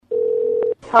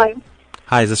Hello?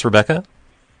 Hi, is this Rebecca?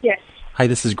 Yes. Hi,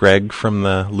 this is Greg from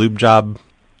the lube job.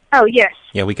 Oh, yes.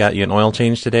 Yeah, we got you an oil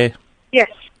change today. Yes.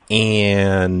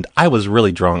 And I was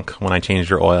really drunk when I changed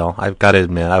your oil. I've got to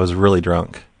admit, I was really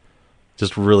drunk.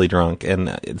 Just really drunk.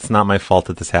 And it's not my fault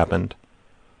that this happened.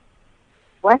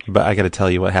 What? But I got to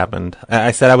tell you what happened.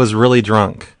 I said I was really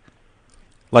drunk.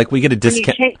 Like, we get a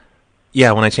discount.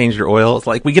 Yeah, when I changed your oil, it's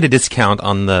like we get a discount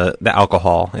on the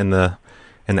alcohol in the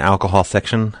alcohol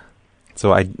section.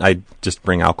 So I just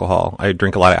bring alcohol. I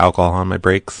drink a lot of alcohol on my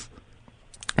breaks.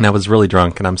 And I was really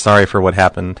drunk, and I'm sorry for what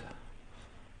happened.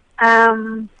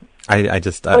 I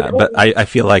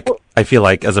feel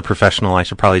like as a professional, I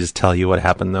should probably just tell you what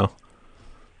happened, though.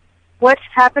 What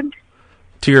happened?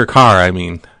 To your car, I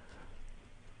mean.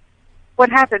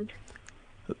 What happened?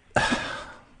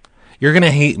 You're gonna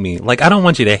hate me. Like, I don't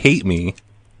want you to hate me.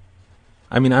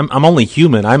 I mean, I'm only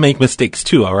human. I make mistakes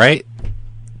too. All right.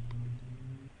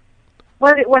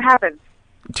 What happened?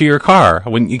 To your car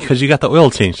because you got the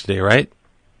oil change today, right?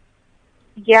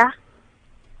 Yeah.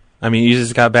 I mean, you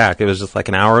just got back. It was just like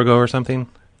an hour ago or something?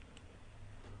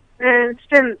 It's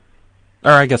been...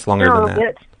 Or I guess longer than that.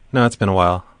 Bit. No, it's been a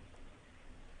while.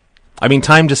 I mean,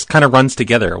 time just kind of runs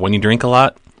together. When you drink a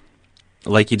lot,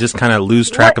 like, you just kind of lose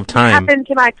track of time. What happened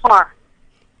to my car?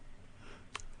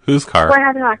 Whose car? What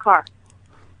happened to my car?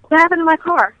 What happened to my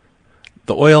car?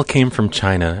 The oil came from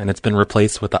China, and it's been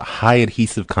replaced with a high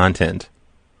adhesive content.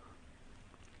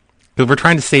 Because we're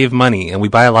trying to save money, and we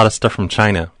buy a lot of stuff from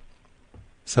China.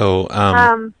 So,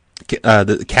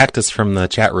 the Cactus from the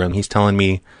chat room, he's telling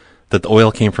me that the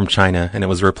oil came from China, and it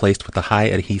was replaced with a high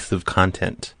adhesive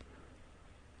content.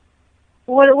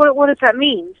 What does that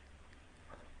mean?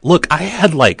 Look, I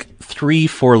had like 3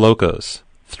 Four Locos.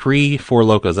 3 Four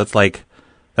Locos. That's like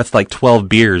 12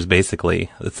 beers,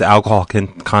 basically. It's the alcohol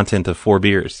content of 4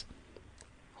 beers.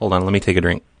 Hold on, let me take a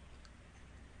drink.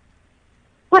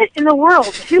 What in the world?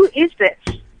 Who is this?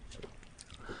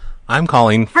 I'm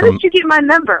calling from... How did you get my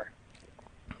number?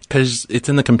 Because it's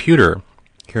in the computer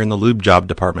here in the lube job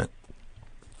department.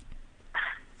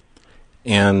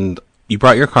 And you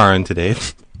brought your car in today.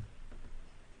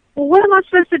 Well, what am I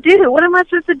supposed to do? What am I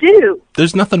supposed to do?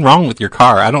 There's nothing wrong with your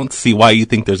car. I don't see why you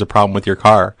think there's a problem with your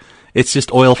car. It's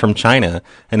just oil from China.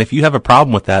 And if you have a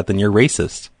problem with that, then you're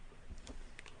racist.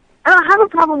 I don't have a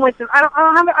problem with it.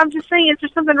 I'm just saying, is there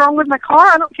something wrong with my car?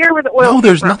 I don't care where the oil No, came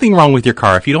there's from. nothing wrong with your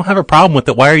car. If you don't have a problem with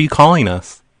it, why are you calling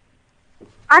us?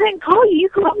 I didn't call you. You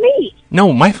called me.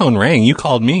 No, my phone rang. You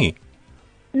called me.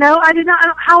 No, I did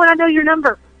not. How would I know your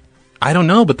number? I don't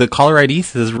know, but the caller ID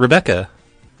says Rebecca.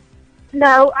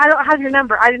 No, I don't have your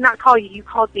number. I did not call you. You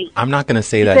called me. I'm not going to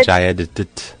say that, Jaya.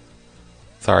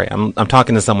 Sorry, I'm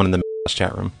talking to someone in the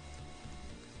chat room.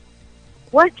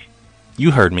 What? You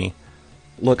heard me.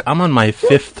 Look, I'm on my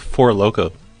 5th Four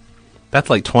Loko. That's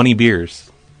like 20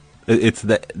 beers. It's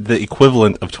the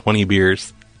equivalent of 20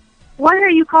 beers. Why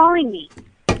are you calling me?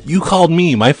 You called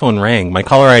me. My phone rang. My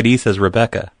caller ID says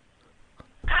Rebecca.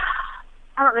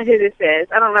 I don't know who this is.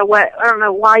 I don't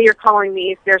know why you're calling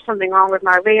me. If there's something wrong with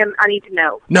my van, I need to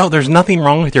know. No, there's nothing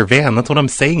wrong with your van. That's what I'm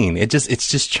saying. It's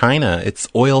just China. It's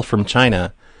oil from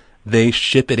China. They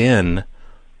ship it in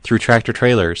through tractor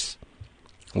trailers.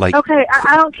 Like, okay,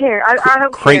 I don't care. I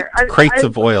don't care. Crates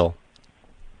of oil.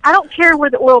 I don't care where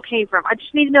the oil came from. I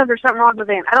just need to know if there's something wrong with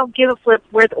the van. I don't give a flip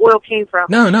where the oil came from.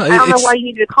 No. I don't know why you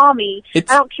needed to call me. I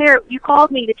don't care. You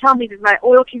called me to tell me that my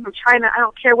oil came from China. I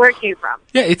don't care where it came from.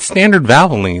 Yeah, it's standard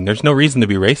Valvoline. There's no reason to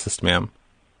be racist, ma'am.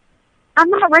 I'm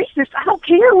not racist. I don't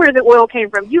care where the oil came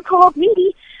from. You called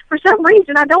me for some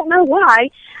reason. I don't know why.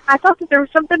 I thought that there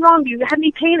was something wrong. You had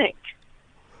me panicked.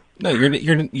 No,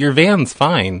 your van's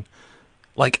fine.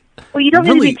 Like, well, you don't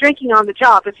need to be drinking on the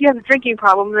job. If you have a drinking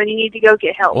problem, then you need to go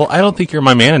get help. Well, I don't think you're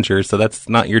my manager, so that's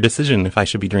not your decision if I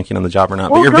should be drinking on the job or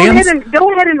not. Well, but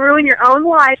go ahead and ruin your own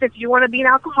life. If you want to be an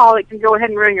alcoholic, then go ahead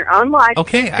and ruin your own life.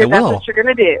 Okay, I will. That's what you're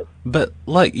going to do. But,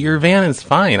 like, your van is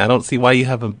fine. I don't see why you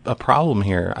have a problem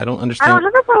here. I don't understand. I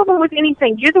don't have a problem with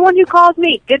anything. You're the one who called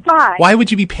me. Goodbye. Why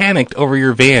would you be panicked over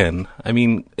your van? I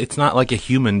mean, it's not like a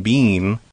human being.